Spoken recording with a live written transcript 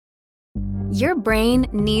Your brain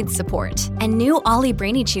needs support, and new Ollie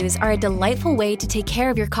Brainy Chews are a delightful way to take care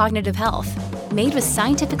of your cognitive health. Made with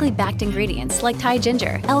scientifically backed ingredients like Thai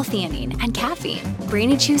ginger, L-theanine, and caffeine,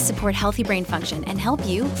 Brainy Chews support healthy brain function and help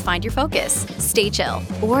you find your focus, stay chill,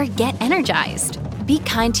 or get energized. Be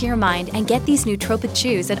kind to your mind and get these nootropic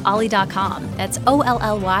chews at ollie.com. That's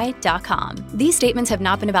OLLY.com. These statements have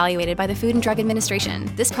not been evaluated by the Food and Drug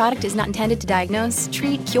Administration. This product is not intended to diagnose,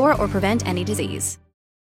 treat, cure, or prevent any disease.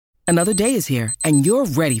 Another day is here, and you're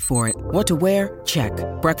ready for it. What to wear? Check.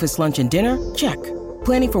 Breakfast, lunch, and dinner? Check.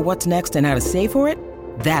 Planning for what's next and how to save for it?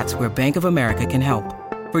 That's where Bank of America can help.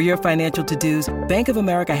 For your financial to-dos, Bank of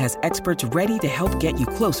America has experts ready to help get you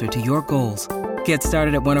closer to your goals. Get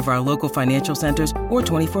started at one of our local financial centers or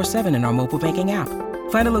 24/7 in our mobile banking app.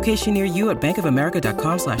 Find a location near you at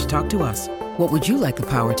bankofamerica.com/talktous. What would you like the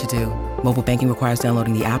power to do? Mobile banking requires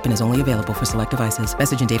downloading the app and is only available for select devices.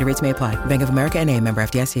 Message and data rates may apply. Bank of America N.A., member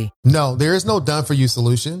FDIC. No, there is no done for you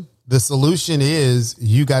solution. The solution is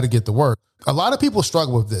you got to get to work. A lot of people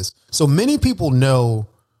struggle with this. So many people know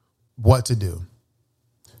what to do.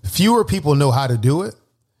 Fewer people know how to do it.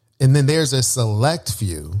 And then there's a select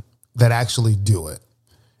few that actually do it.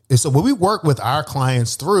 And so what we work with our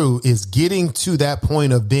clients through is getting to that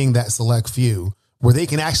point of being that select few where they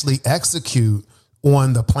can actually execute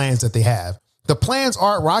on the plans that they have. The plans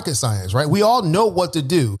aren't rocket science, right? We all know what to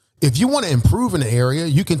do. If you want to improve in an area,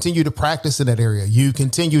 you continue to practice in that area. You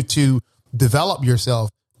continue to develop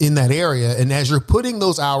yourself in that area. And as you're putting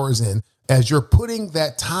those hours in, as you're putting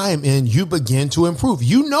that time in, you begin to improve.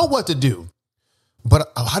 You know what to do.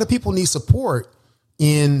 But a lot of people need support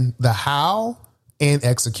in the how and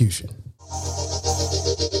execution.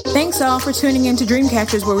 Thanks all for tuning in to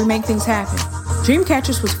Dreamcatchers, where we make things happen.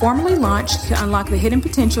 Dreamcatchers was formally launched to unlock the hidden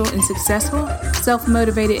potential in successful,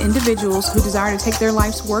 self-motivated individuals who desire to take their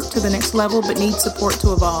life's work to the next level but need support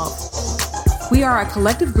to evolve. We are a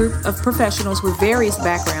collective group of professionals with various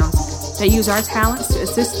backgrounds that use our talents to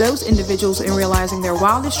assist those individuals in realizing their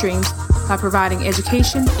wildest dreams by providing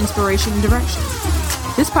education, inspiration, and direction.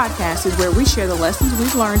 This podcast is where we share the lessons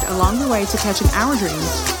we've learned along the way to catching our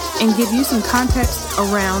dreams and give you some context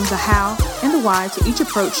around the how and the why to each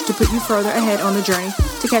approach to put you further ahead on the journey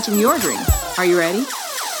to catching your dream. Are you ready?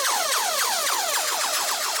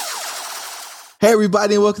 Hey,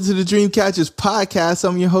 everybody, and welcome to the Dreamcatchers podcast.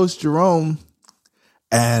 I'm your host, Jerome.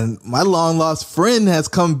 And my long-lost friend has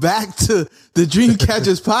come back to the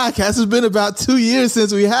Dreamcatchers podcast. It's been about 2 years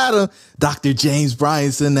since we had him. Dr. James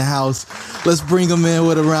Bryant's in the house. Let's bring him in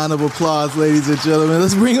with a round of applause, ladies and gentlemen.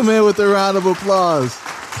 Let's bring him in with a round of applause.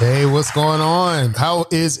 Hey, what's going on? How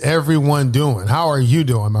is everyone doing? How are you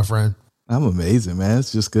doing, my friend? I'm amazing, man.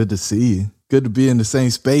 It's just good to see you. Good to be in the same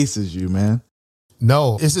space as you, man.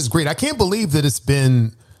 No, this is great. I can't believe that it's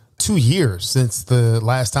been 2 years since the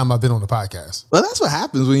last time I've been on the podcast. Well, that's what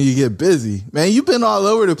happens when you get busy, man. You've been all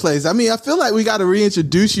over the place. I mean, I feel like we got to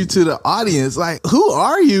reintroduce you to the audience. Like, who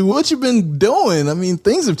are you? What you been doing? I mean,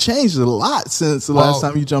 things have changed a lot since the last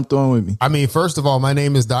time you jumped on with me. I mean, first of all, my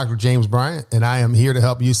name is Dr. James Bryant, and I am here to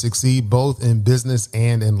help you succeed both in business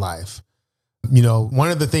and in life. You know,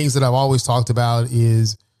 one of the things that I've always talked about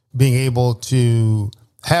is being able to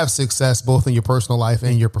have success both in your personal life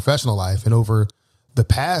and your professional life. And over the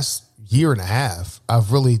past year and a half,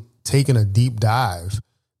 I've really taken a deep dive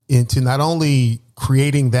into not only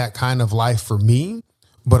creating that kind of life for me,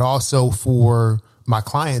 but also for my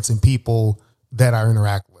clients and people that I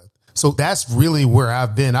interact with. So that's really where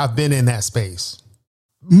I've been. I've been in that space.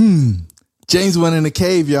 James went in the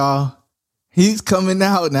cave, y'all. He's coming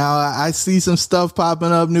out now. I see some stuff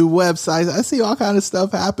popping up, new websites. I see all kind of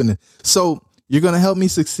stuff happening. So you're going to help me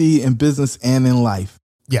succeed in business and in life.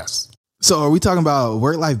 Yes. So are we talking about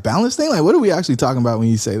work-life balance thing? Like, what are we actually talking about when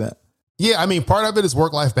you say that? Yeah, I mean, part of it is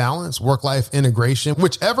work-life balance, work-life integration,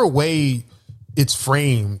 whichever way it's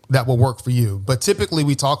framed that will work for you. But typically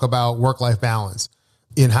we talk about work-life balance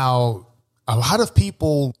in how a lot of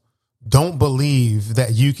people don't believe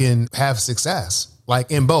that you can have success,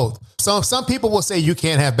 like in both. So some people will say you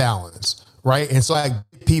can't have balance, right? And so I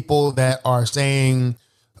get people that are saying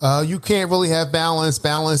you can't really have balance.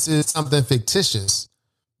 Balance is something fictitious.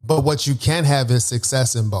 But what you can have is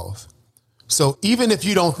success in both. So even if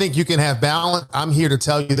you don't think you can have balance, I'm here to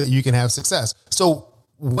tell you that you can have success. So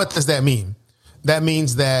what does that mean? That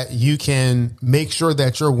means that you can make sure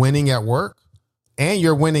that you're winning at work and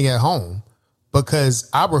you're winning at home, because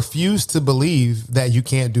I refuse to believe that you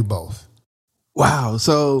can't do both. Wow.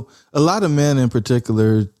 So a lot of men in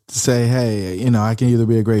particular say, hey, you know, I can either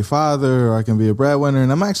be a great father or I can be a breadwinner.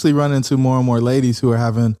 And I'm actually running into more and more ladies who are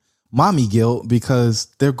having mommy guilt because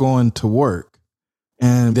they're going to work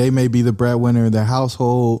and they may be the breadwinner in their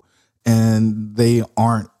household and they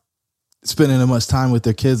aren't spending as much time with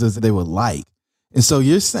their kids as they would like. And so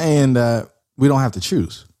you're saying that we don't have to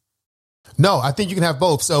choose. No, I think you can have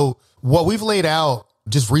both. So what we've laid out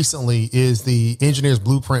just recently is the engineer's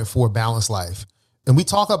blueprint for balanced life. And we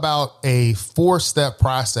talk about a 4-step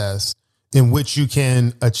process in which you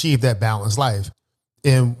can achieve that balanced life.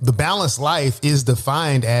 And the balanced life is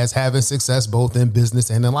defined as having success both in business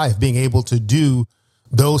and in life, being able to do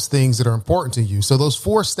those things that are important to you. So those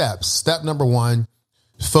 4 steps. Step number 1,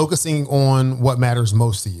 focusing on what matters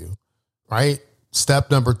most to you, right? Step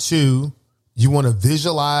number 2, you want to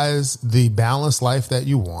visualize the balanced life that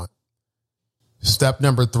you want. Step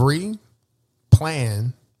number 3,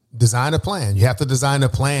 design a plan. You have to design a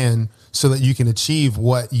plan so that you can achieve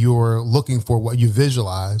what you're looking for, what you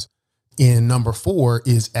visualize. And number 4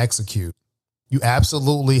 is execute. You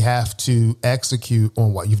absolutely have to execute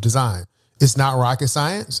on what you've designed. It's not rocket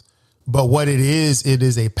science, but what it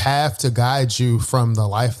is a path to guide you from the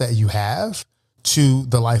life that you have to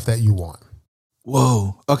the life that you want.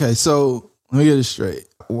 Whoa. Okay. So let me get it straight.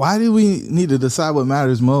 Why do we need to decide what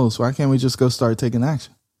matters most? Why can't we just go start taking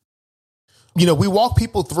action? You know, we walk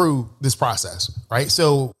people through this process, right?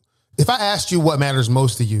 So if I asked you what matters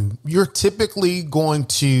most to you, you're typically going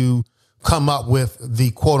to come up with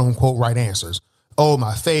the quote unquote right answers. Oh,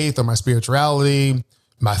 my faith or my spirituality,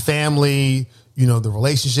 my family, you know, the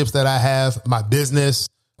relationships that I have, my business,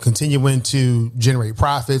 continuing to generate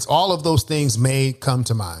profits. All of those things may come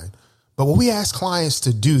to mind. But what we ask clients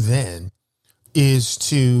to do then is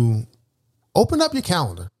to open up your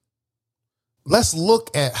calendar. Let's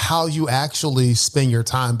look at how you actually spend your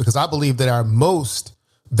time, because I believe that our most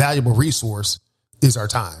valuable resource is our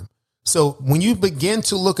time. So when you begin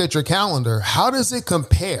to look at your calendar, how does it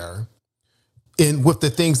compare with the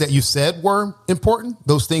things that you said were important,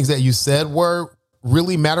 those things that you said were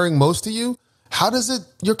really mattering most to you? How does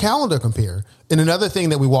your calendar compare? And another thing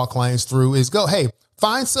that we walk clients through is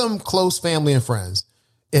find some close family and friends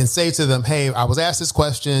and say to them, hey, I was asked this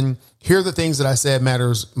question. Here are the things that I said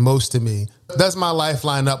matters most to me. Does my life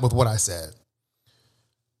line up with what I said?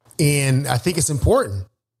 And I think it's important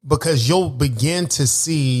because you'll begin to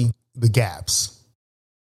see the gaps.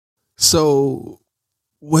 So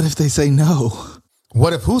what if they say no?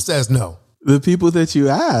 What if who says no? The people that you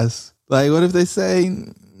ask. Like, what if they say,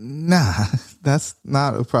 nah, that's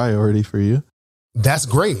not a priority for you? That's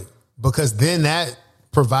great, because then that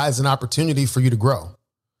provides an opportunity for you to grow,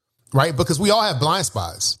 right? Because we all have blind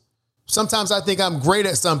spots. Sometimes I think I'm great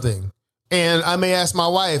at something and I may ask my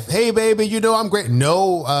wife, hey, baby, you know, I'm great.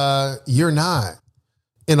 No, you're not.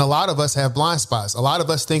 And a lot of us have blind spots. A lot of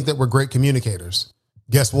us think that we're great communicators.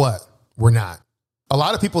 Guess what? We're not. A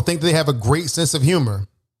lot of people think they have a great sense of humor.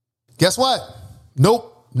 Guess what?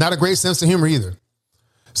 Nope, not a great sense of humor either.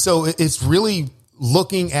 So it's really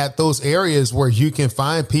looking at those areas where you can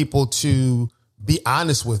find people to be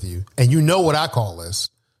honest with you. And you know what I call this.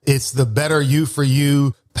 It's the better you for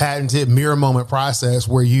you patented mirror moment process,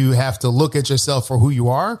 where you have to look at yourself for who you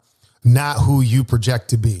are, not who you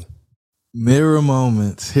project to be. Mirror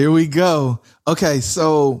moments. Here we go. Okay,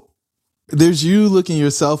 so there's you looking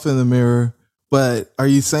yourself in the mirror, but are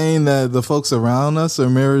you saying that the folks around us are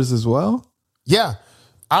mirrors as well? Yeah.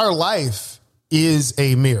 Our life is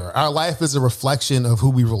a mirror. Our life is a reflection of who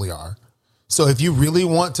we really are. So if you really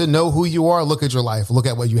want to know who you are, look at your life, look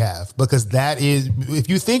at what you have, because that is, if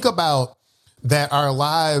you think about that, our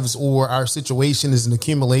lives or our situation is an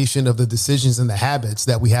accumulation of the decisions and the habits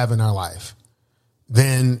that we have in our life,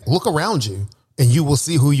 then look around you and you will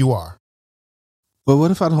see who you are. But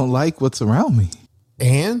what if I don't like what's around me?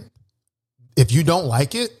 And if you don't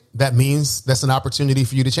like it, that means that's an opportunity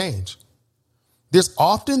for you to change. There's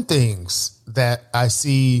often things that I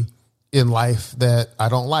see in life that I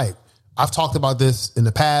don't like. I've talked about this in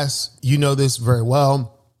the past. You know this very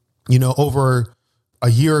well. You know, over a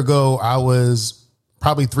year ago, I was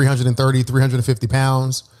probably 330, 350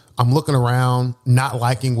 pounds. I'm looking around, not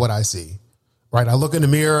liking what I see, right? I look in the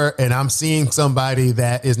mirror and I'm seeing somebody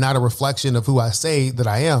that is not a reflection of who I say that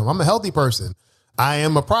I am. I'm a healthy person. I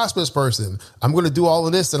am a prosperous person. I'm going to do all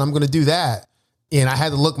of this and I'm going to do that. And I had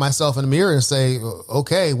to look myself in the mirror and say,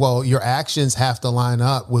 okay, well, your actions have to line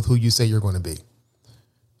up with who you say you're going to be.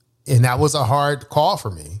 And that was a hard call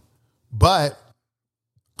for me, but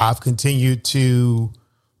I've continued to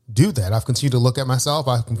do that. I've continued to look at myself.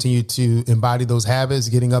 I've continued to embody those habits,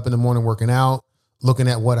 getting up in the morning, working out, looking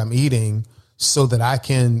at what I'm eating so that I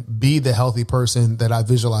can be the healthy person that I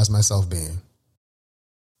visualize myself being.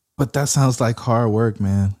 But that sounds like hard work,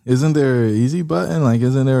 man. Isn't there an easy button? Like,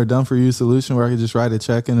 isn't there a done for you solution where I could just write a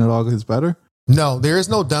check and it all gets better? No, there is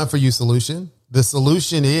no done for you solution. The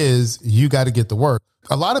solution is you got to get to work.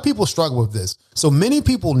 A lot of people struggle with this. So many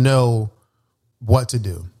people know what to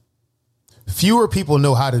do. Fewer people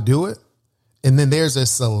know how to do it. And then there's a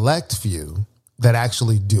select few that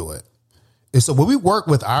actually do it. And so what we work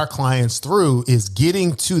with our clients through is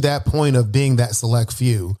getting to that point of being that select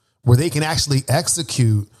few where they can actually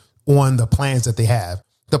execute on the plans that they have.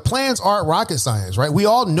 The plans aren't rocket science, right? We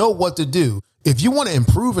all know what to do. If you want to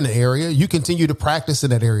improve in an area, you continue to practice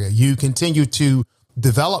in that area. You continue to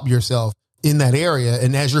develop yourself in that area.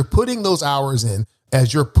 And as you're putting those hours in,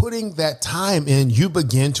 as you're putting that time in, you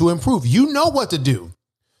begin to improve. You know what to do.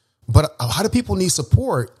 But a lot of people need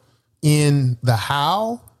support in the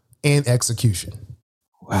how and execution.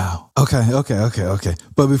 Wow. Okay.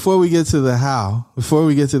 But before we get to the how, before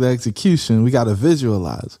we get to the execution, we got to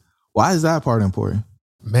visualize. Why is that part important?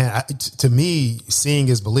 Man, to me, seeing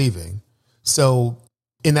is believing. So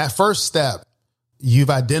in that first step,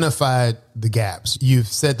 you've identified the gaps. You've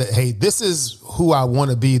said that, hey, this is who I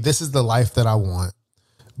want to be. This is the life that I want,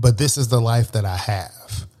 but this is the life that I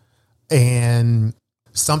have. And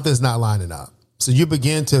something's not lining up. So you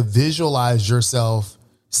begin to visualize yourself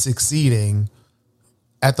succeeding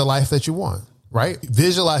at the life that you want, right?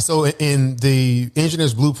 Visualize. So in the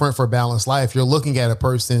Engineer's Blueprint for a Balanced Life, you're looking at a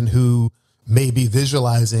person who may be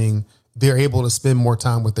visualizing they're able to spend more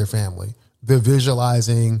time with their family. They're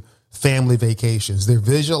visualizing family vacations. They're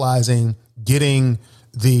visualizing getting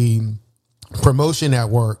the promotion at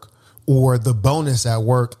work or the bonus at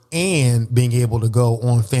work and being able to go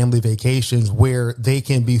on family vacations where they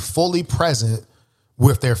can be fully present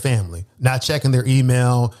with their family, not checking their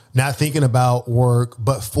email, not thinking about work,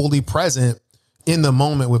 but fully present in the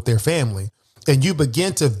moment with their family. And you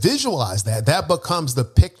begin to visualize that. That becomes the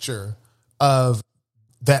picture of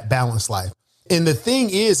that balanced life. And the thing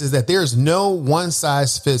is that there's no one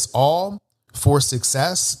size fits all for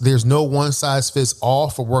success. There's no one size fits all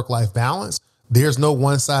for work-life balance. There's no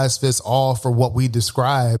one size fits all for what we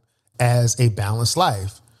describe as a balanced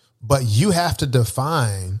life. But you have to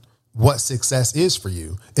define what success is for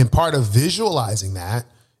you. And part of visualizing that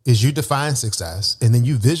is you define success and then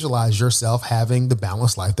you visualize yourself having the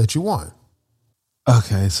balanced life that you want.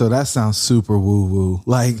 Okay, so that sounds super woo-woo.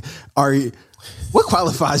 Like, what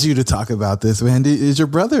qualifies you to talk about this, man? Is your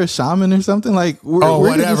brother a shaman or something? Like,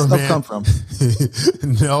 where did this stuff come from?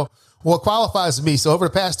 No. What qualifies me? So over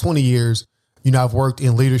the past 20 years, I've worked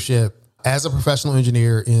in leadership as a professional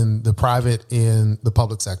engineer in the private and the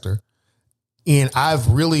public sector. And I've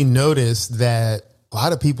really noticed that a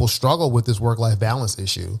lot of people struggle with this work-life balance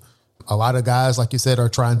issue. A lot of guys, like you said, are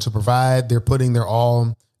trying to provide. They're putting their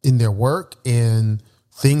all in their work and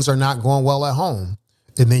things are not going well at home.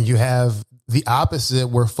 And then you have the opposite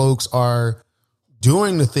where folks are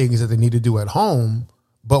doing the things that they need to do at home,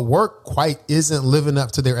 but work quite isn't living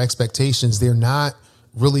up to their expectations. They're not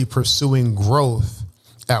really pursuing growth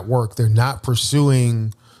at work. They're not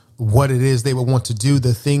pursuing what it is they would want to do,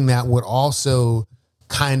 the thing that would also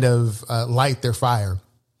kind of light their fire.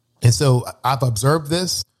 And so I've observed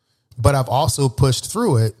this, but I've also pushed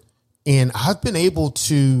through it. And I've been able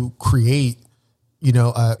to create,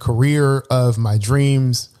 a career of my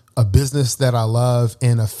dreams, a business that I love,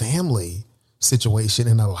 and a family situation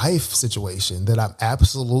and a life situation that I'm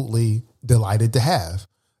absolutely delighted to have.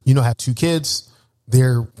 I have 2 kids.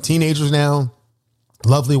 They're teenagers now,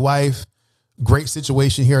 lovely wife, great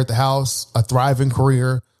situation here at the house, a thriving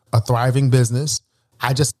career, a thriving business.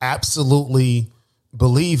 I just absolutely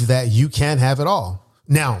believe that you can have it all.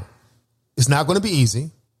 Now, it's not going to be easy.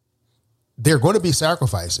 There are going to be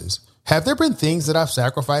sacrifices. Have there been things that I've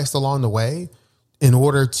sacrificed along the way in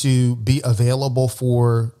order to be available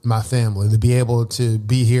for my family, to be able to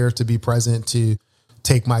be here, to be present, to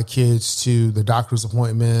take my kids to the doctor's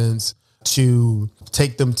appointments, to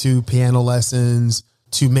take them to piano lessons,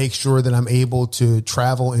 to make sure that I'm able to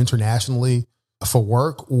travel internationally for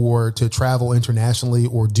work or to travel internationally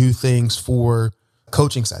or do things for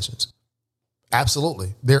coaching sessions?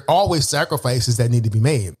 Absolutely. There are always sacrifices that need to be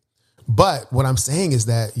made. But what I'm saying is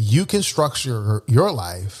that you can structure your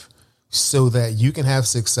life so that you can have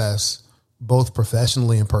success both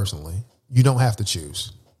professionally and personally. You don't have to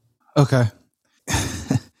choose. Okay.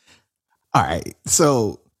 All right.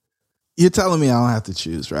 So you're telling me I don't have to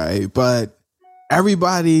choose, right? But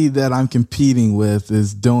everybody that I'm competing with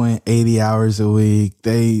is doing 80 hours a week.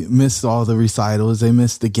 They miss all the recitals. They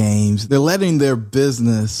miss the games. They're letting their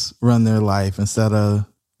business run their life instead of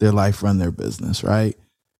their life run their business, right?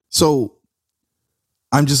 So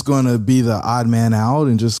I'm just going to be the odd man out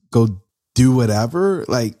and just go do whatever.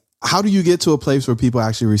 Like, how do you get to a place where people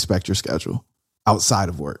actually respect your schedule outside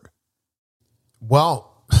of work?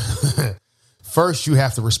 Well, first you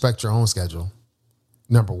have to respect your own schedule.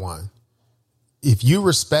 Number one. if you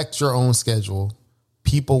respect your own schedule,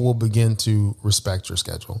 people will begin to respect your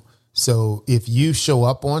schedule. So if you show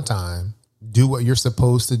up on time, do what you're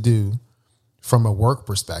supposed to do from a work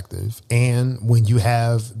perspective, and when you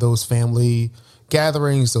have those family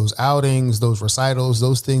gatherings, those outings, those recitals,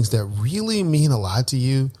 those things that really mean a lot to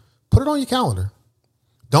you, put it on your calendar.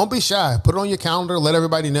 Don't be shy. Put it on your calendar. Let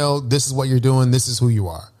everybody know this is what you're doing. This is who you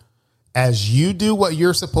are. As you do what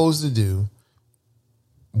you're supposed to do,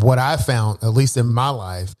 what I found, at least in my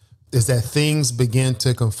life, is that things begin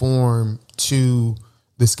to conform to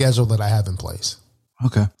the schedule that I have in place.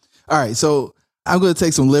 Okay. All right. So I'm going to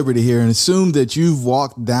take some liberty here and assume that you've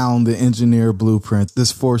walked down the engineer blueprint,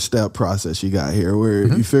 this 4-step process you got here, where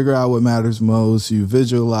you figure out what matters most, you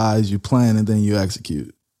visualize, you plan, and then you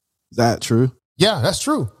execute. Is that true? Yeah, that's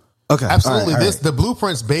true. Okay. Absolutely. The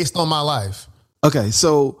blueprint's based on my life. Okay.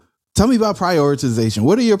 So tell me about prioritization.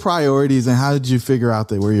 What are your priorities and how did you figure out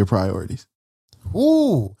they were your priorities?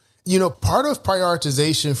 Ooh, part of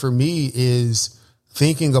prioritization for me is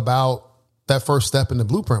thinking about that first step in the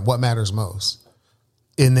blueprint, what matters most.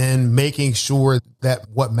 And then making sure that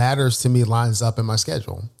what matters to me lines up in my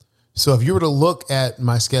schedule. So if you were to look at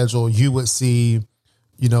my schedule, you would see,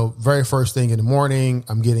 very first thing in the morning,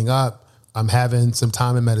 I'm getting up, I'm having some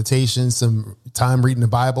time in meditation, some time reading the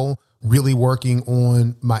Bible, really working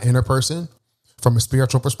on my inner person from a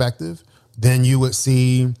spiritual perspective. Then you would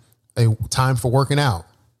see a time for working out.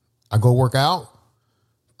 I go work out,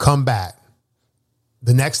 come back.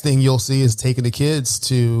 The next thing you'll see is taking the kids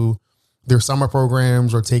to their summer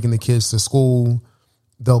programs or taking the kids to school.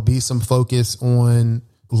 There'll be some focus on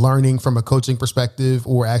learning from a coaching perspective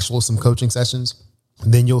or some coaching sessions.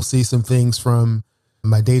 And then you'll see some things from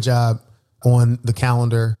my day job on the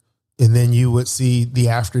calendar. And then you would see the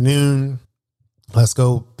afternoon. Let's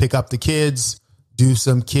go pick up the kids, do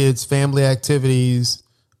some kids' family activities.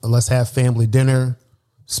 Let's have family dinner,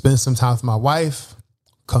 spend some time with my wife,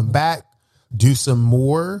 come back, do some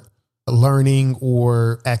more learning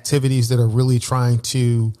or activities that are really trying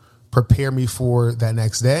to prepare me for that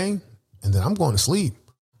next day. And then I'm going to sleep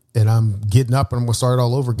and I'm getting up and I'm going to start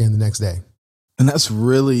all over again the next day. And that's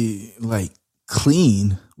really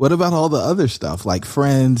clean. What about all the other stuff like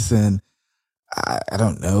friends and I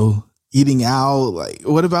don't know, eating out?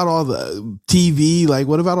 What about all the TV?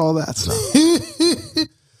 What about all that stuff?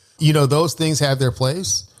 Those things have their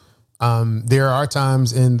place. There are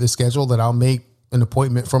times in the schedule that I'll make an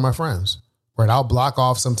appointment for my friends, right? I'll block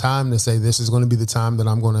off some time to say, this is going to be the time that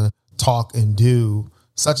I'm going to talk and do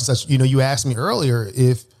such and such. You asked me earlier,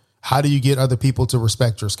 how do you get other people to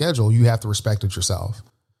respect your schedule? You have to respect it yourself.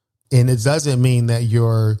 And it doesn't mean that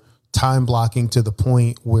you're time blocking to the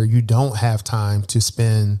point where you don't have time to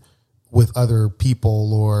spend with other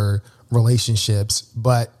people or relationships,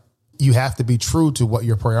 but you have to be true to what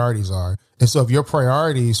your priorities are. And so if your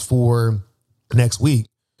priorities for next week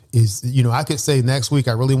is, I could say next week,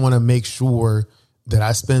 I really want to make sure that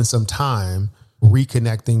I spend some time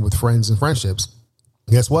reconnecting with friends and friendships.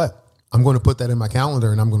 Guess what? I'm going to put that in my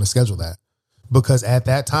calendar and I'm going to schedule that because at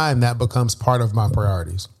that time, that becomes part of my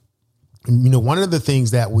priorities. And, one of the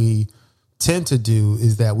things that we tend to do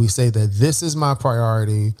is that we say that this is my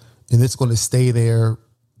priority and it's going to stay there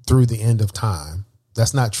through the end of time.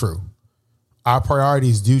 That's not true. Our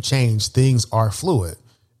priorities do change. Things are fluid.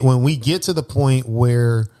 When we get to the point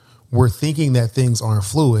where we're thinking that things aren't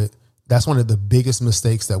fluid, that's one of the biggest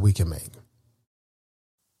mistakes that we can make.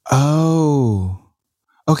 Oh,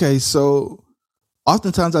 okay. So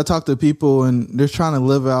oftentimes I talk to people and they're trying to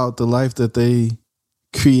live out the life that they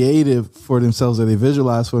created for themselves, that they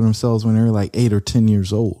visualized for themselves when they were 8 or 10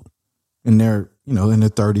 years old and they're, in their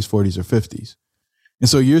 30s, 40s or 50s. And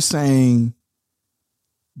so you're saying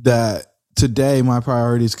that today my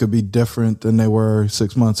priorities could be different than they were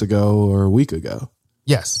 6 months ago or a week ago.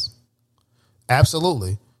 Yes,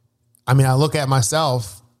 absolutely. I mean, I look at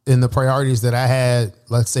myself and the priorities that I had,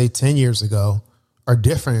 let's say 10 years ago are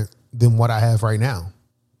different than what I have right now.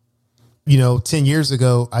 10 years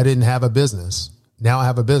ago, I didn't have a business. Now I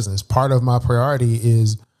have a business. Part of my priority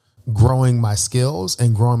is growing my skills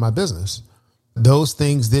and growing my business. Those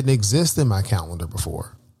things didn't exist in my calendar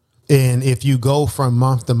before. And if you go from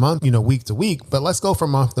month to month, week to week, but let's go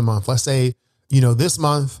from month to month. Let's say, this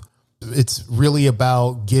month, it's really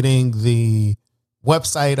about getting the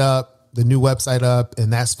website up, the new website up,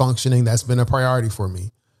 and that's functioning. That's been a priority for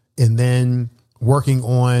me. And then working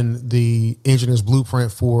on the engineer's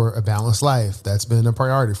blueprint for a balanced life. That's been a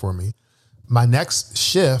priority for me. My next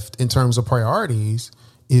shift in terms of priorities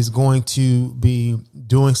is going to be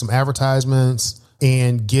doing some advertisements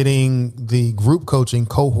and getting the group coaching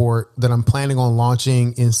cohort that I'm planning on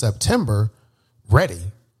launching in September ready.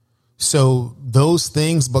 So those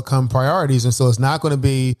things become priorities. And so it's not going to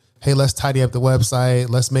be, hey, let's tidy up the website.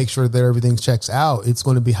 Let's make sure that everything checks out. It's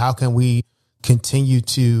going to be, how can we continue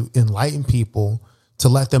to enlighten people to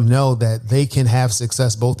let them know that they can have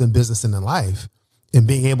success both in business and in life, and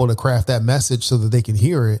being able to craft that message so that they can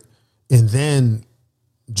hear it and then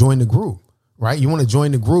join the group, right? You want to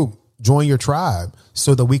join the group, join your tribe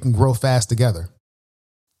so that we can grow fast together.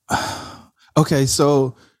 Okay.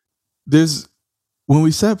 So when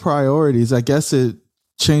we set priorities, I guess it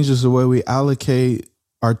changes the way we allocate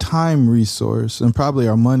our time resource and probably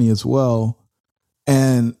our money as well.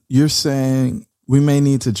 And you're saying we may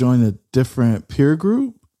need to join a different peer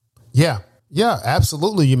group? Yeah,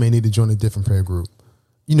 absolutely. You may need to join a different peer group.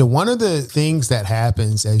 You know, one of the things that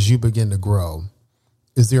happens as you begin to grow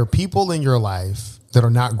is there are people in your life that are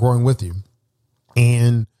not growing with you.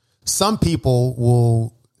 And some people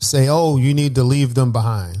will say, oh, you need to leave them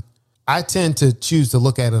behind. I tend to choose to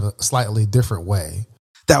look at it a slightly different way.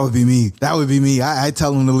 That would be me. I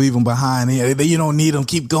tell them to leave them behind. You don't need them.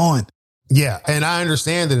 Keep going. Yeah. And I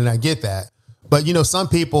understand it and I get that. But, you know, some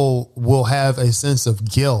people will have a sense of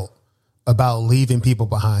guilt about leaving people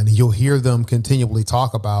behind. And you'll hear them continually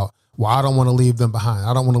talk about, well, I don't want to leave them behind.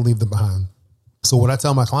 I don't want to leave them behind. So what I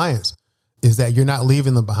tell my clients is that you're not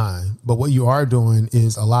leaving them behind. But what you are doing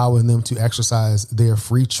is allowing them to exercise their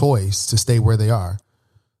free choice to stay where they are.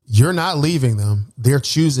 You're not leaving them. They're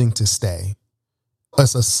choosing to stay.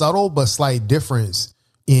 It's a subtle but slight difference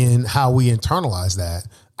in how we internalize that.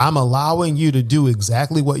 I'm allowing you to do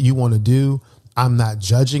exactly what you want to do. I'm not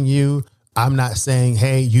judging you. I'm not saying,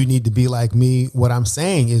 hey, you need to be like me. What I'm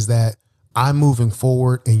saying is that I'm moving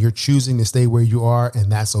forward and you're choosing to stay where you are,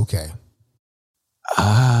 and that's okay.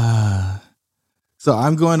 So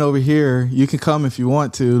I'm going over here. You can come if you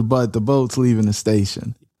want to, but the boat's leaving the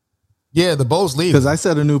station. Yeah, the boat's leaving. Because I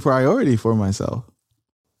set a new priority for myself.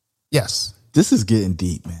 Yes. This is getting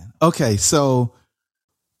deep, man. Okay, so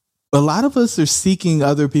a lot of us are seeking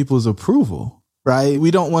other people's approval, right?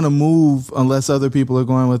 We don't want to move unless other people are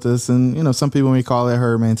going with us. And, you know, some people may call it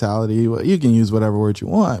herd mentality. Well, you can use whatever word you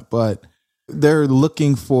want, but they're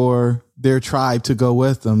looking for their tribe to go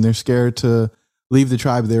with them. They're scared to leave the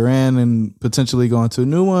tribe they're in and potentially go into a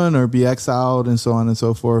new one or be exiled and so on and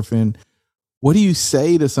so forth. And what do you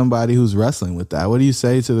say to somebody who's wrestling with that? What do you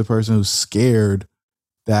say to the person who's scared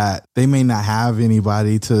that they may not have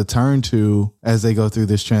anybody to turn to as they go through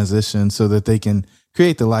this transition so that they can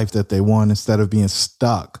create the life that they want instead of being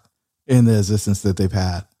stuck in the existence that they've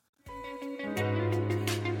had?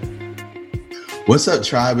 What's up,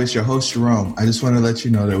 tribe? It's your host, Jerome. I just want to let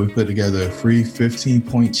you know that we put together a free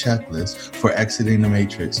 15-point checklist for exiting the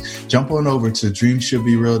matrix. Jump on over to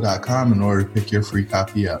dreamshouldbereal.com in order to pick your free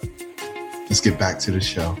copy up. Let's get back to the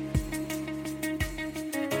show.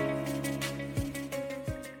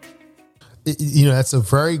 You know, that's a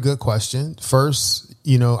very good question. First,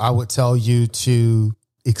 you know, I would tell you to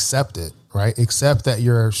accept it, right? Accept that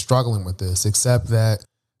you're struggling with this. Accept that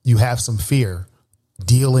you have some fear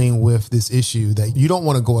dealing with this issue, that you don't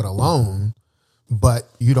want to go it alone, but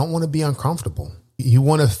you don't want to be uncomfortable. You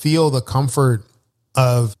want to feel the comfort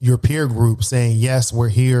of your peer group saying, yes, we're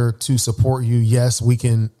here to support you. Yes, we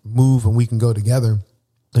can move and we can go together.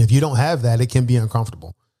 And if you don't have that, it can be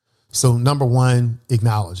uncomfortable. So number one,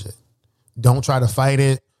 acknowledge it. Don't try to fight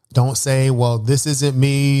it. Don't say, well, this isn't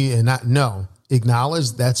me. And no,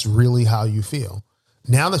 acknowledge that's really how you feel.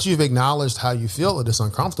 Now that you've acknowledged how you feel, it is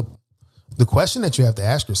uncomfortable. The question that you have to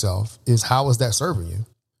ask yourself is, how is that serving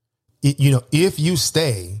you? If you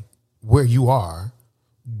stay where you are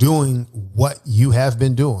doing what you have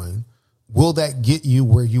been doing, will that get you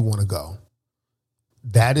where you want to go?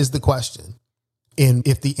 That is the question. And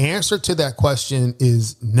if the answer to that question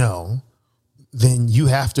is no, then you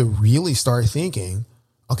have to really start thinking,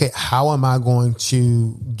 okay, how am I going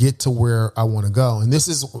to get to where I want to go? And this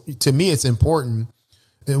is, to me, it's important.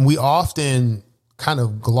 And we often kind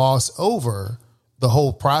of gloss over the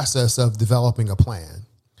whole process of developing a plan.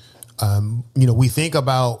 We think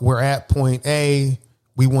about, we're at point A,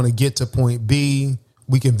 we want to get to point B.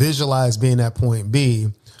 We can visualize being at point B,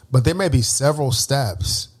 but there may be several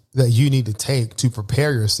steps that you need to take to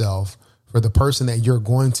prepare yourself for the person that you're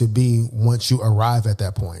going to be once you arrive at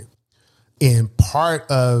that point. And part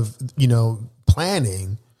of,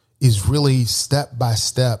 planning is really step by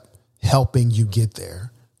step helping you get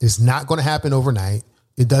there. It's not going to happen overnight.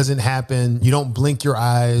 It doesn't happen. You don't blink your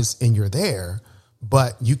eyes and you're there,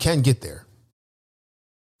 but you can get there.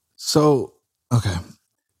 So, okay.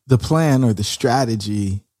 The plan or the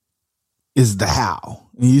strategy is the how.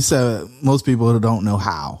 And you said most people don't know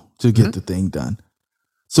how to get the thing done.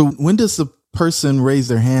 So when does the person raise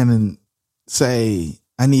their hand and say,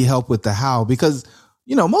 I need help with the how, because,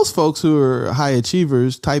 most folks who are high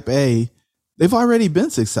achievers, type A, they've already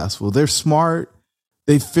been successful. They're smart.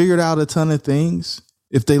 They've figured out a ton of things.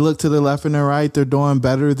 If they look to the left and the right, they're doing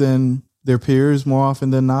better than their peers more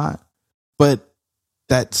often than not. But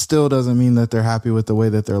that still doesn't mean that they're happy with the way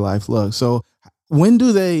that their life looks. So when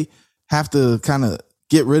do they have to kind of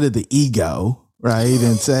get rid of the ego, right?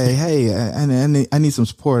 And say, hey, I need some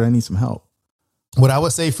support. I need some help. What I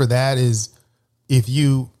would say for that is, if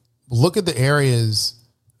you look at the areas,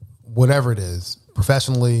 whatever it is,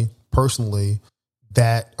 professionally, personally,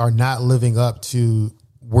 that are not living up to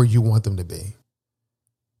where you want them to be,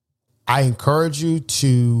 I encourage you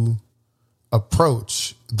to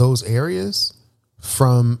approach those areas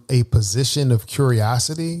from a position of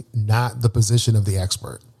curiosity, not the position of the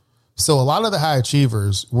expert. So a lot of the high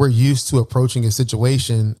achievers, we're used to approaching a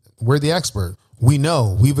situation. We're the expert. We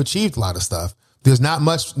know we've achieved a lot of stuff. There's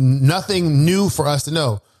nothing new for us to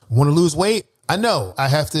know. Want to lose weight? I know I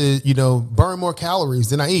have to, burn more calories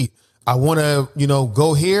than I eat. I want to,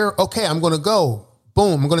 go here. Okay, I'm going to go.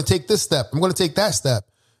 Boom. I'm going to take this step. I'm going to take that step.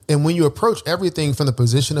 And when you approach everything from the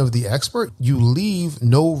position of the expert, you leave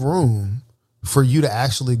no room for you to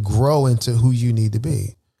actually grow into who you need to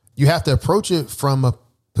be. You have to approach it from a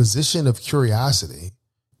position of curiosity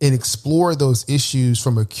and explore those issues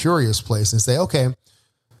from a curious place and say, okay,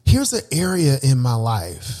 here's an area in my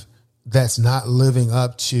life that's not living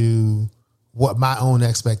up to what my own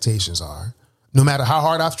expectations are. No matter how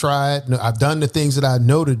hard I've tried, I've done the things that I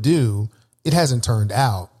know to do, it hasn't turned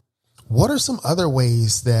out. What are some other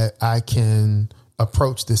ways that I can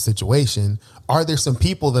approach this situation? Are there some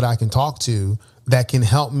people that I can talk to that can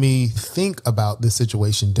help me think about this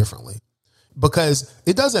situation differently? Because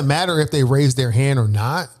it doesn't matter if they raise their hand or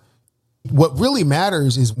not. What really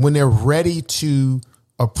matters is when they're ready to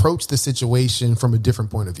approach the situation from a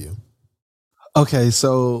different point of view. Okay,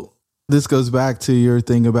 so this goes back to your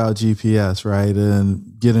thing about GPS, right?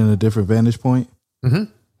 And getting a different vantage point.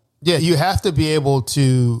 Mm-hmm. Yeah, you have to be able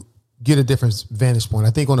to get a different vantage point. I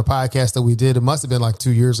think on a podcast that we did, it must have been like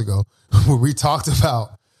 2 years ago, where we talked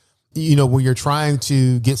about, when you're trying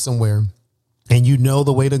to get somewhere and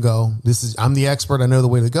the way to go. I'm the expert. I know the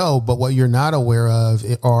way to go. But what you're not aware of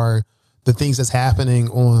are the things that's happening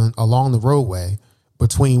along the roadway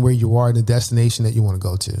between where you are and the destination that you want to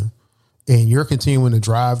go to. And you're continuing to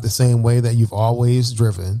drive the same way that you've always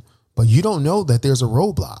driven, but you don't know that there's a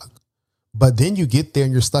roadblock. But then you get there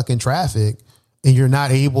and you're stuck in traffic and you're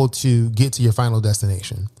not able to get to your final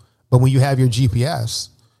destination. But when you have your GPS,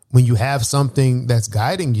 when you have something that's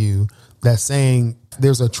guiding you, that's saying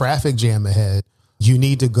there's a traffic jam ahead, you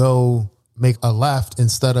need to go make a left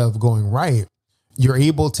instead of going right, you're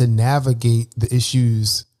able to navigate the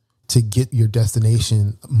issues to get your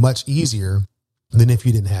destination much easier than if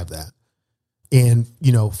you didn't have that. And,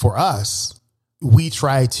 for us, we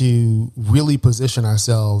try to really position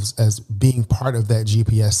ourselves as being part of that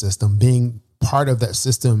GPS system, being part of that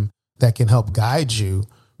system that can help guide you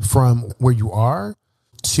from where you are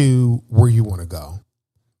to where you want to go.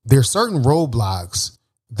 There are certain roadblocks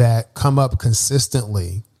that come up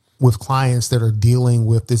consistently with clients that are dealing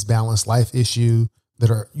with this balanced life issue, that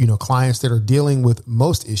are, clients that are dealing with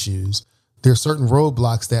most issues. There are certain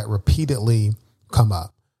roadblocks that repeatedly come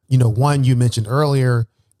up. One you mentioned earlier,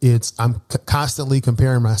 I'm constantly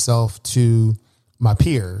comparing myself to my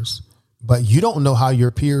peers, but you don't know how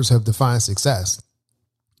your peers have defined success.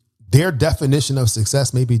 Their definition of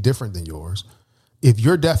success may be different than yours. If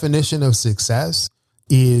your definition of success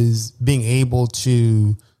is being able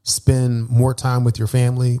to spend more time with your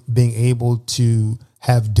family, being able to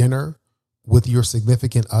have dinner with your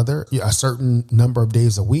significant other a certain number of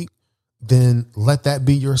days a week, then let that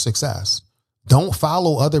be your success. Don't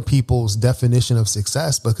follow other people's definition of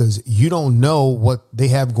success, because you don't know what they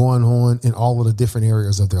have going on in all of the different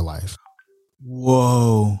areas of their life.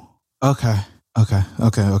 Whoa. Okay.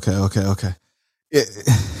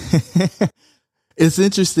 It's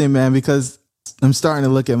interesting, man, because I'm starting to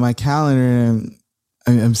look at my calendar and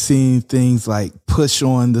I'm seeing things like push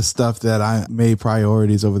on the stuff that I made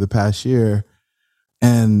priorities over the past year.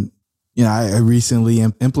 And, I recently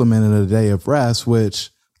implemented a day of rest,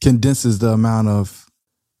 which condenses the amount of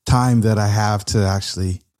time that I have to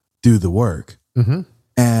actually do the work. Mm-hmm.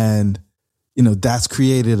 And, that's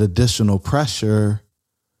created additional pressure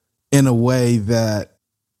in a way that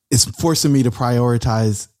it's forcing me to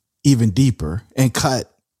prioritize even deeper and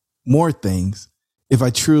cut more things if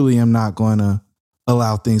I truly am not going to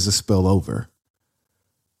allow things to spill over.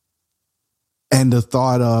 And the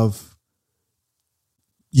thought of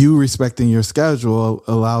you respecting your schedule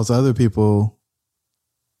allows other people,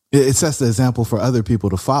 it sets the example for other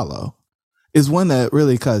people to follow. is one that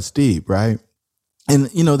really cuts deep, right? And,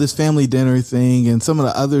 this family dinner thing and some of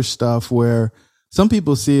the other stuff where some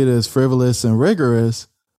people see it as frivolous and rigorous,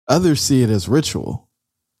 others see it as ritual,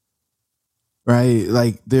 right?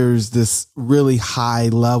 Like there's this really high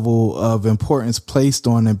level of importance placed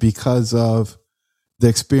on it because of the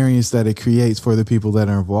experience that it creates for the people that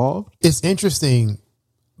are involved. It's interesting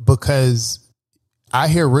because I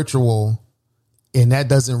hear ritual and that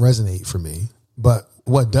doesn't resonate for me. But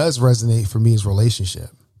what does resonate for me is relationship,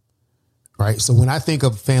 right? So when I think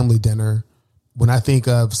of family dinner, when I think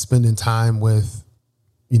of spending time with,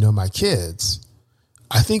 my kids,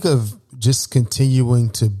 I think of just continuing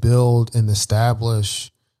to build and establish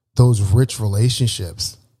those rich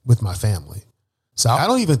relationships with my family. So I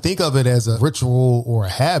don't even think of it as a ritual or a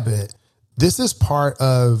habit. This is part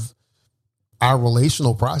of our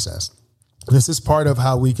relational process. This is part of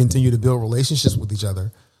how we continue to build relationships with each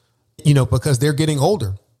other, because they're getting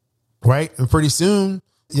older, right? And pretty soon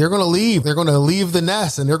they're going to leave. They're going to leave the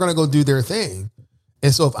nest and they're going to go do their thing.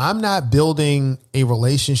 And so if I'm not building a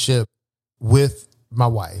relationship with my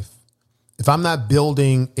wife, if I'm not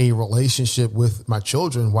building a relationship with my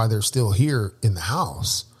children while they're still here in the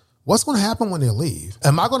house, what's going to happen when they leave?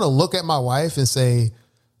 Am I going to look at my wife and say,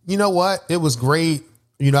 you know what? It was great.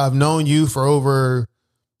 I've known you for over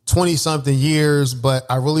 20 something years, but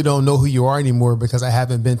I really don't know who you are anymore because I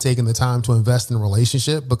haven't been taking the time to invest in a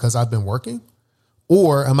relationship because I've been working.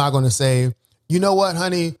 Or am I going to say, you know what,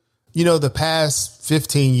 honey, the past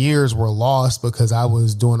 15 years were lost because I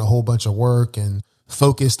was doing a whole bunch of work and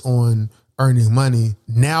focused on earning money.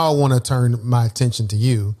 Now I want to turn my attention to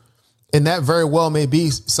you. And that very well may be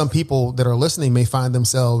some people that are listening may find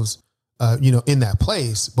themselves, in that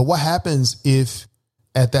place. But what happens if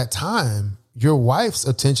at that time, your wife's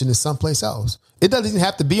attention is someplace else? It doesn't even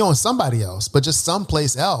have to be on somebody else, but just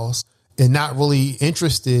someplace else and not really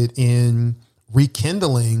interested in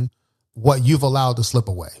rekindling what you've allowed to slip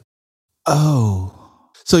away. Oh,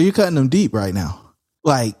 so you're cutting them deep right now,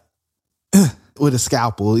 like with a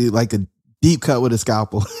scalpel, like a deep cut with a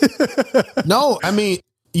scalpel. No, I mean,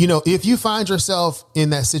 if you find yourself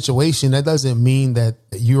in that situation, that doesn't mean that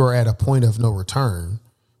you are at a point of no return,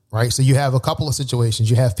 right? So you have a couple of situations.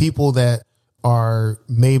 You have people that are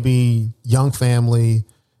maybe young family,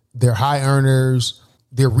 they're high earners,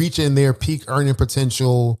 they're reaching their peak earning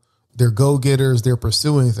potential, they're go-getters, they're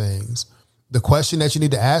pursuing things. The question that you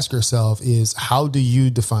need to ask yourself is, how do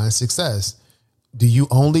you define success? Do you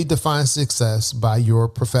only define success by your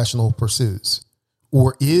professional pursuits?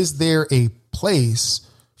 Or is there a place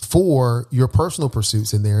for your personal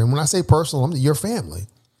pursuits in there? And when I say personal, I mean your family,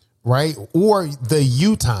 right? Or the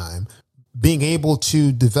you time, being able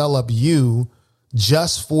to develop you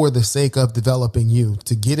just for the sake of developing you,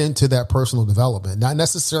 to get into that personal development, not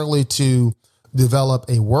necessarily to develop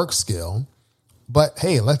a work skill, but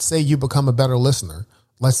hey, let's say you become a better listener.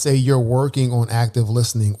 Let's say you're working on active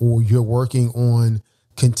listening, or you're working on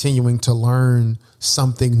continuing to learn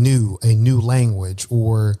something new, a new language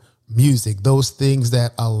or music, those things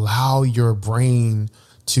that allow your brain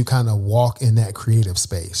to kind of walk in that creative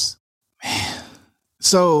space. Man.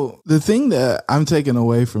 So the thing that I'm taking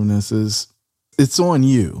away from this is it's on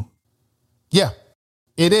you. Yeah,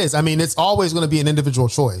 it is. I mean, it's always going to be an individual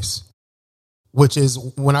choice, which is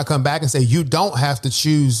when I come back and say, you don't have to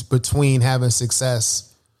choose between having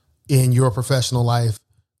success in your professional life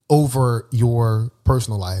over your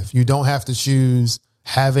personal life. You don't have to choose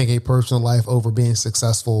having a personal life over being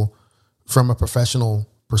successful from a professional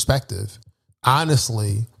perspective.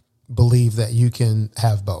 Honestly, believe that you can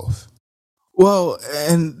have both. Well,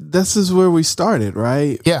 and this is where we started,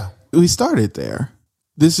 right? Yeah. We started there.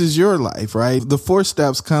 This is your life, right? The 4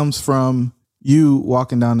 steps comes from you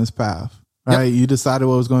walking down this path, right? Yep. You decided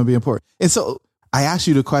what was going to be important. And so I asked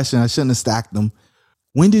you the question, I shouldn't have stacked them.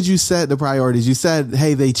 When did you set the priorities? You said,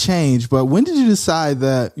 hey, they changed, but when did you decide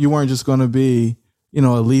that you weren't just going to be, a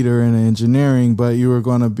leader in engineering, but you were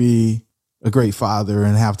going to be a great father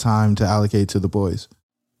and have time to allocate to the boys?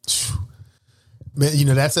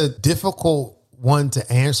 Man, that's a difficult one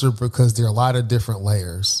to answer because there are a lot of different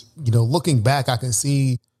layers. Looking back, I can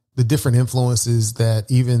see the different influences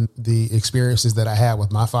that even the experiences that I had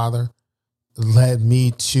with my father led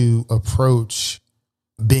me to approach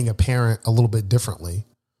being a parent a little bit differently.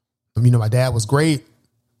 My dad was great.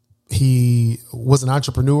 He was an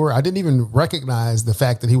entrepreneur. I didn't even recognize the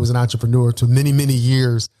fact that he was an entrepreneur till many, many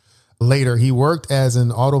years later. He worked as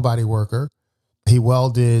an auto body worker. He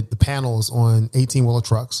welded the panels on 18-wheeler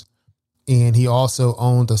trucks. And he also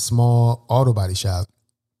owned a small auto body shop.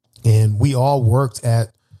 And we all worked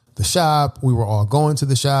at the shop. We were all going to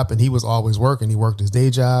the shop, and he was always working. He worked his day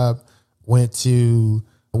job, went to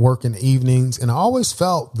work in the evenings. And I always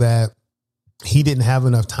felt that he didn't have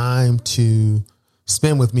enough time to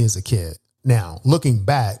spend with me as a kid. Now, looking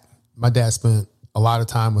back, my dad spent a lot of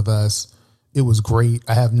time with us. It was great.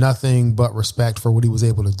 I have nothing but respect for what he was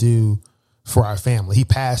able to do for our family. He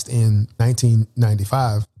passed in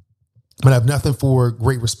 1995, but I have nothing for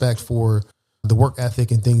great respect for the work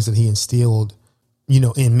ethic and things that he instilled,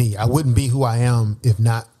 in me. I wouldn't be who I am if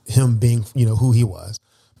not him being, who he was.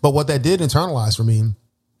 But what that did internalize for me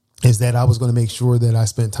is that I was going to make sure that I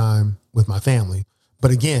spent time with my family.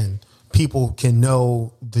 But again, people can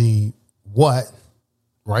know the what,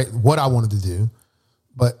 right? What I wanted to do,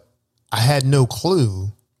 but I had no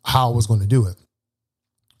clue how I was going to do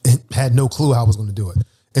it. Had no clue how I was going to do it.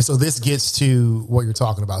 And so this gets to what you're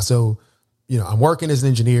talking about. So, I'm working as an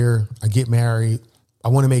engineer. I get married. I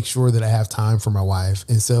want to make sure that I have time for my wife.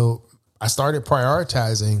 And so I started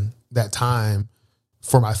prioritizing that time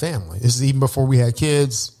for my family. This is even before we had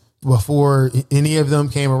kids. Before any of them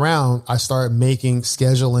came around, I started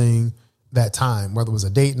scheduling that time, whether it was a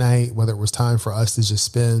date night, whether it was time for us to just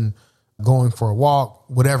spend going for a walk,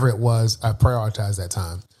 whatever it was, I prioritized that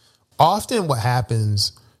time. Often what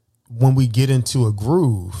happens when we get into a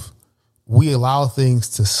groove, we allow things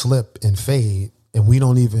to slip and fade, and we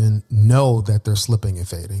don't even know that they're slipping and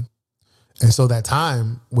fading. And so that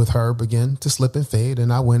time with her began to slip and fade,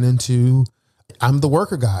 and I went into, I'm the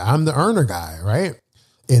worker guy, I'm the earner guy, right?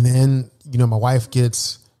 And then, my wife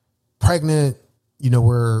gets pregnant,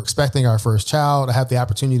 we're expecting our first child. I have the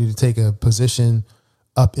opportunity to take a position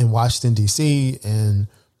up in Washington, D.C. And,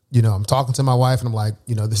 I'm talking to my wife and I'm like,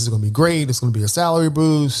 this is going to be great. It's going to be a salary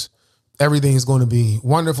boost. Everything is going to be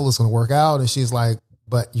wonderful. It's going to work out. And she's like,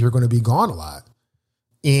 but you're going to be gone a lot.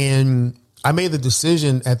 And I made the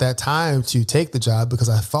decision at that time to take the job because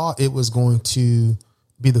I thought it was going to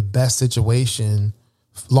be the best situation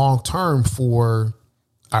long-term for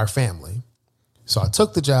our family. So I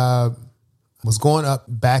took the job, was going up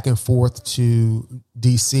back and forth to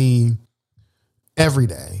DC every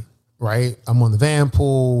day, right? I'm on the van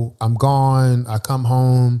pool. I'm gone. I come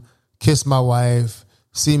home, kiss my wife,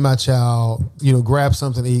 see my child, grab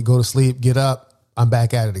something to eat, go to sleep, get up. I'm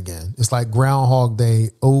back at it again. It's like Groundhog Day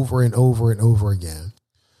over and over and over again.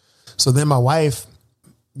 So then my wife,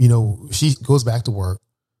 she goes back to work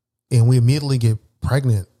and we immediately get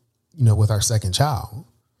pregnant, with our second child.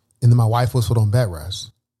 And then my wife was put on bed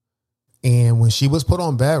rest. And when she was put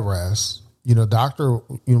on bed rest, doctor,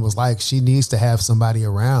 was like, she needs to have somebody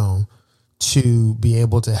around to be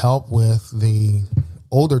able to help with the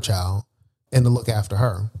older child and to look after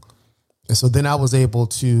her. And so then I was able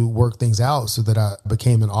to work things out so that I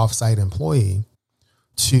became an off-site employee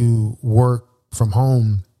to work from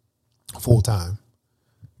home full time.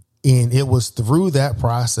 And it was through that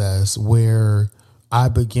process where I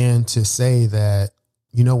began to say that,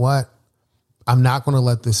 you know what? I'm not going to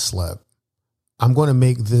let this slip. I'm going to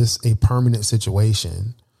make this a permanent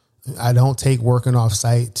situation. I don't take working off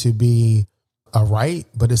site to be a right,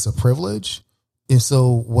 but it's a privilege. And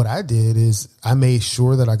so what I did is I made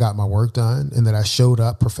sure that I got my work done and that I showed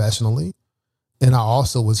up professionally. And I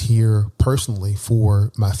also was here personally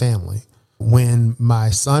for my family. When my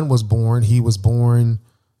son was born, he was born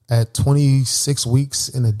at 26 weeks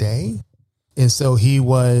in a day. And so he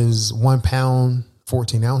was 1 pound,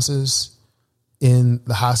 14 ounces in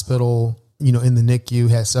the hospital, in the NICU,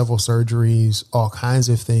 had several surgeries, all kinds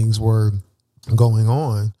of things were going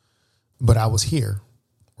on, but I was here,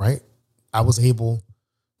 right? I was able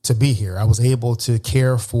to be here. I was able to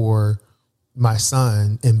care for my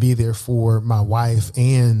son and be there for my wife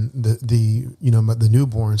and the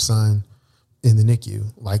newborn son in the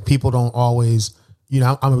NICU. Like people don't always,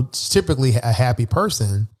 I'm typically a happy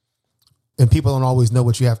person and people don't always know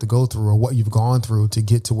what you have to go through or what you've gone through to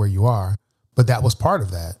get to where you are. But that was part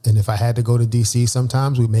of that. And if I had to go to DC,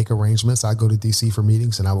 sometimes we'd make arrangements. I'd go to DC for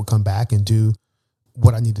meetings and I would come back and do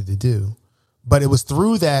what I needed to do. But it was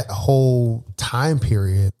through that whole time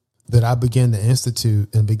period that I began to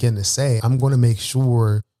institute and begin to say, I'm going to make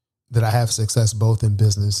sure that I have success both in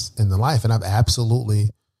business and in life. And I've absolutely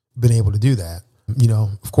been able to do that.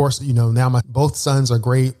 Of course, now my both sons are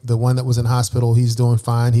great. The one that was in hospital, he's doing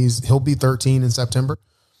fine. He'll be 13 in September.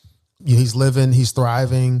 He's living, he's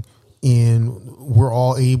thriving. And we're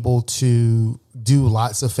all able to do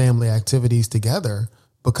lots of family activities together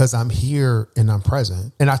because I'm here and I'm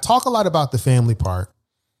present. And I talk a lot about the family part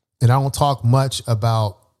and I don't talk much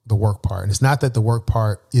about the work part. And it's not that the work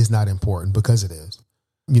part is not important because it is.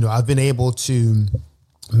 I've been able to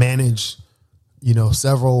manage,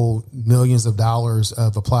 several millions of dollars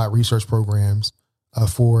of applied research programs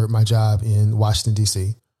for my job in Washington,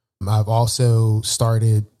 D.C. I've also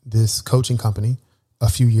started this coaching company a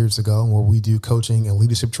few years ago, where we do coaching and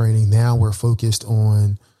leadership training. Now we're focused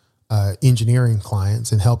on engineering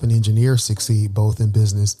clients and helping engineers succeed both in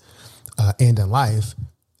business and in life.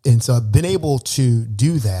 And so I've been able to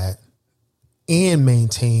do that and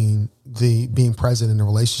maintain the being present in the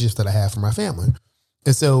relationships that I have for my family.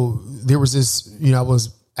 And so there was this, I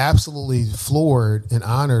was absolutely floored and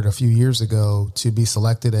honored a few years ago to be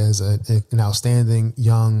selected as an outstanding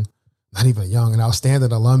an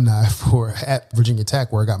outstanding alumni at Virginia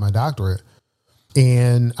Tech, where I got my doctorate.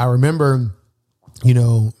 And I remember,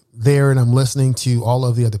 there, and I'm listening to all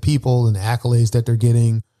of the other people and the accolades that they're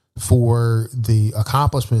getting for the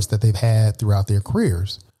accomplishments that they've had throughout their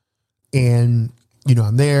careers. And,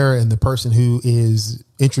 I'm there, and the person who is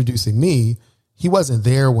introducing me, he wasn't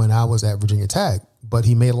there when I was at Virginia Tech, but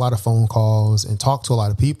he made a lot of phone calls and talked to a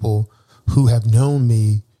lot of people who have known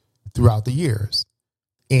me throughout the years.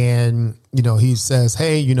 And, he says,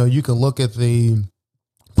 hey, you can look at the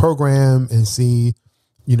program and see,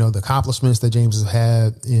 the accomplishments that James has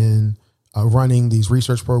had in running these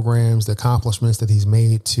research programs, the accomplishments that he's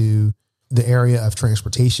made to the area of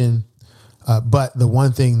transportation. But the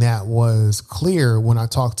one thing that was clear when I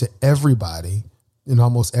talked to everybody in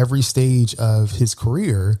almost every stage of his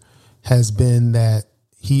career has been that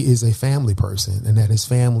he is a family person and that his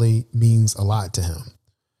family means a lot to him.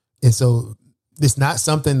 And so it's not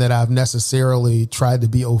something that I've necessarily tried to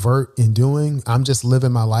be overt in doing. I'm just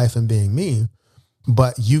living my life and being me.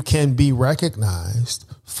 But you can be recognized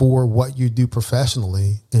for what you do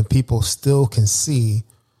professionally, and people still can see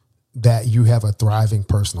that you have a thriving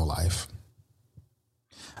personal life.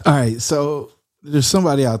 All right. So there's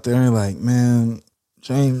somebody out there like, man,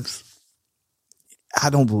 James,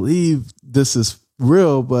 I don't believe this is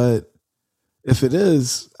real, but if it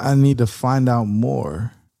is, I need to find out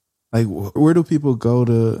more. Like, where do people go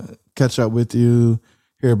to catch up with you,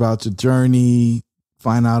 hear about your journey,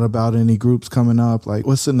 find out about any groups coming up? Like,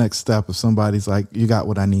 what's the next step if somebody's like, you got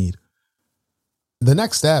what I need? The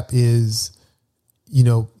next step is,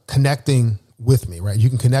 connecting with me, right? You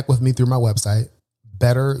can connect with me through my website,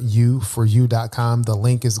 betteryouforyou.com. The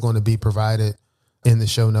link is going to be provided in the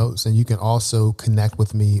show notes, and you can also connect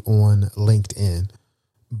with me on LinkedIn.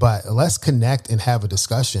 But let's connect and have a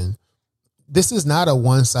discussion. This is not a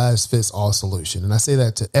one size fits all solution. And I say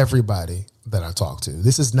that to everybody that I talk to.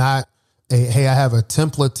 This is not hey, I have a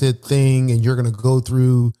templated thing and you're going to go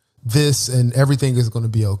through this and everything is going to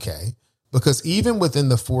be okay. Because even within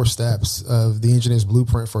the 4 steps of the Engineer's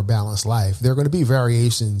Blueprint for a Balanced Life, there are going to be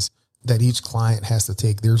variations that each client has to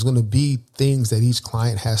take. There's going to be things that each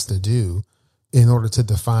client has to do in order to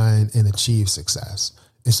define and achieve success.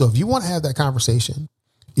 And so if you want to have that conversation,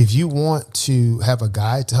 if you want to have a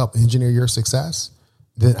guide to help engineer your success,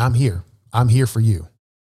 then I'm here. I'm here for you.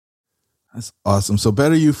 That's awesome. So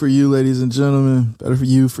Better You For You, ladies and gentlemen,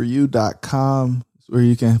 betteryouforyou.com is where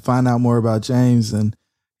you can find out more about James. And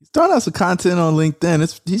he's throwing out some content on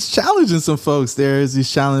LinkedIn. He's challenging some folks there as he's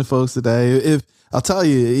challenging folks today. If I'll tell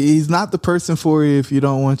you, he's not the person for you if you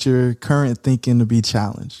don't want your current thinking to be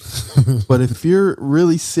challenged. But if you're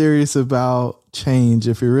really serious about change,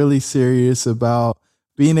 if you're really serious about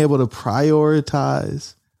being able to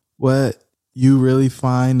prioritize what you really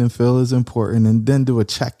find and feel is important, and then do a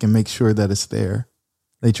check and make sure that it's there,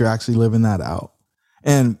 that you're actually living that out.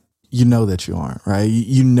 And you know that you aren't, right?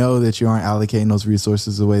 You know that you aren't allocating those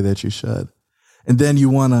resources the way that you should. And then you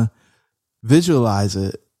want to visualize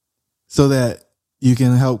it so that you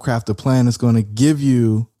can help craft a plan that's going to give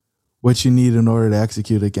you what you need in order to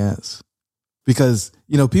execute against. Because,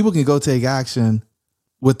 people can go take action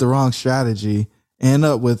with the wrong strategy and end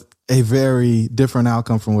up with a very different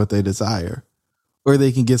outcome from what they desire. Or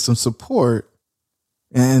they can get some support.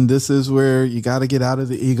 And this is where you got to get out of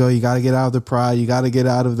the ego. You got to get out of the pride. You got to get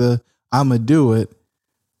out of the, I'm going to do it.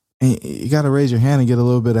 And you got to raise your hand and get a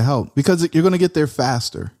little bit of help, because you're going to get there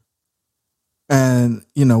faster. And,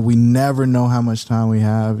 we never know how much time we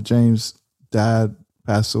have. James' dad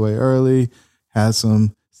passed away early, had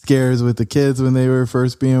some scares with the kids when they were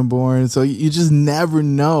first being born. So you just never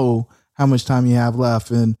know how much time you have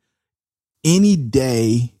left. And any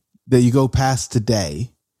day that you go past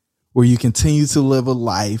today where you continue to live a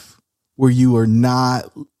life where you are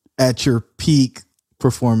not at your peak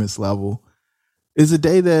performance level is a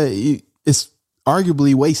day that is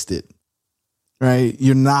arguably wasted, right?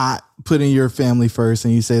 You're not putting your family first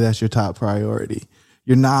and you say that's your top priority.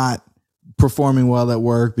 You're not performing well at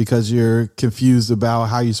work because you're confused about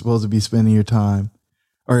how you're supposed to be spending your time,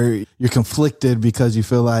 or you're conflicted because you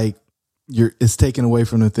feel like it's taken away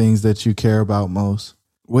from the things that you care about most.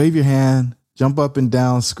 Wave your hand, jump up and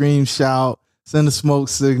down, scream, shout, send a smoke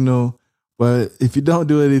signal, But if you don't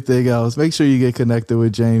do anything else, make sure you get connected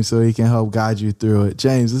with James so he can help guide you through it.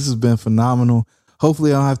 James, this has been phenomenal.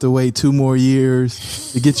 Hopefully I don't have to wait 2 more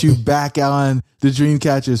years to get you back on the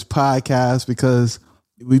Dreamcatchers podcast, because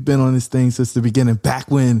we've been on this thing since the beginning, back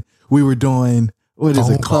when we were doing,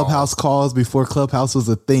 Clubhouse calls before Clubhouse was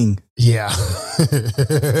a thing. Yeah.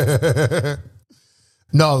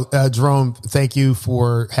 No, Jerome, thank you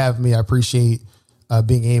for having me. I appreciate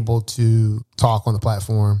being able to talk on the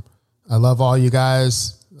platform. I love all you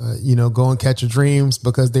guys. Go and catch your dreams,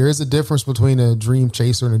 because there is a difference between a dream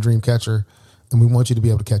chaser and a dream catcher. And we want you to be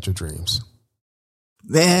able to catch your dreams.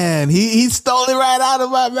 Man, he stole it right out of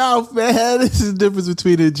my mouth, man. This is the difference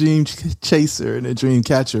between a dream chaser and a dream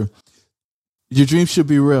catcher. Your dreams should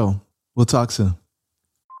be real. We'll talk soon.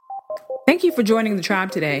 Thank you for joining the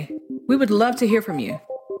tribe today. We would love to hear from you.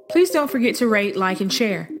 Please don't forget to rate, like, and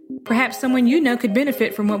share. Perhaps someone you know could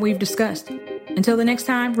benefit from what we've discussed. Until the next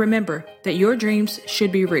time, remember that your dreams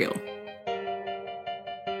should be real.